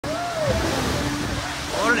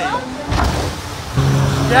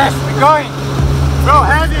Yes, we're going! Bro,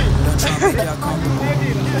 heavy!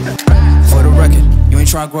 For the record, you ain't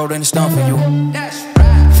trying to grow, then it's done for you.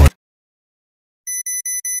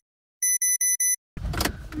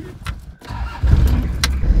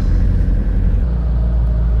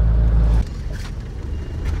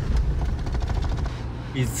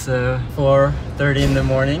 It's 4:30 in the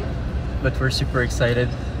morning, but we're super excited.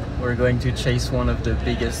 We're going to chase one of the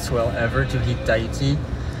biggest swell ever to hit Tahiti,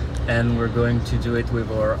 and we're going to do it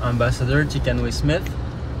with our ambassador Tikanui Smith,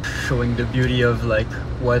 showing the beauty of like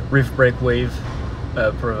what reef break wave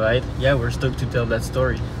provide. Yeah, we're stoked to tell that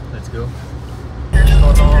story. Let's go.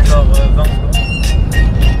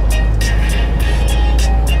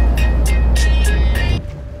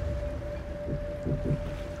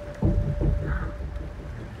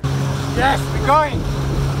 Yes, we're going!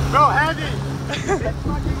 Bro, heavy! It's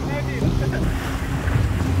fucking heavy!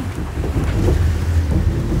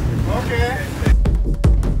 Okay.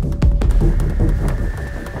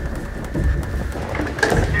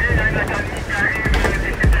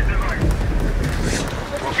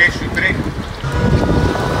 Ok, je suis prêt.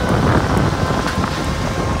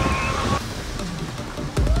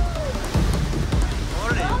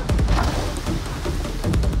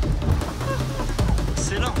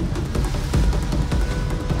 Excellent.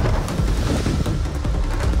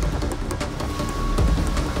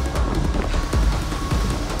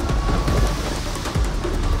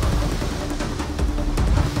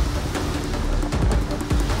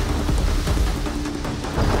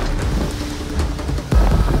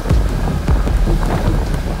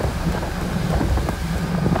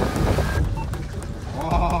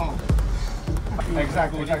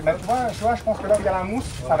 Exact, exact. Ben, tu vois, je pense que là où il y a la mousse,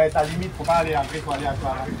 ça va être à la limite, faut pas aller après, faut aller à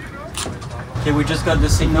toi. Okay, we just got the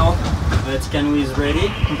signal. Tikanui is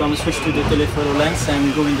ready. I'm gonna switch to the telephoto lens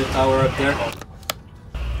and go in the tower up there.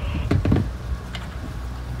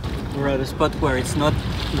 We're at a spot where it's not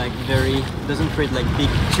like doesn't create like big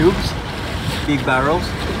tubes, big barrels,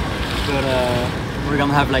 but we're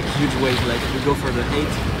gonna have like huge waves. Like we go for the 8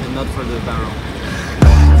 and not for the barrel.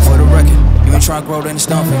 For the record, you ain't trying to grow, then it's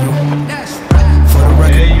done for you. For the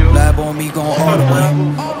record, lab on me going all the way.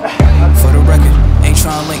 For the record, ain't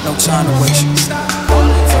trying to link, no time to waste. For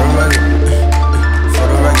the record, for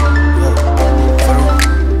the record,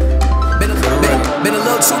 been a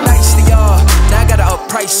little too nice to y'all. Now I gotta up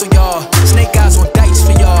price on y'all. Snake eyes on dice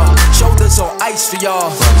for y'all. Shoulders on ice for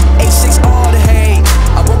y'all. A6 all the hate.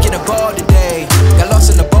 I won't get a ball today. Got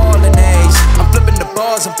lost in the ball and A's. I'm flipping the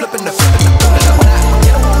balls, I'm flipping the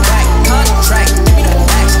back contract.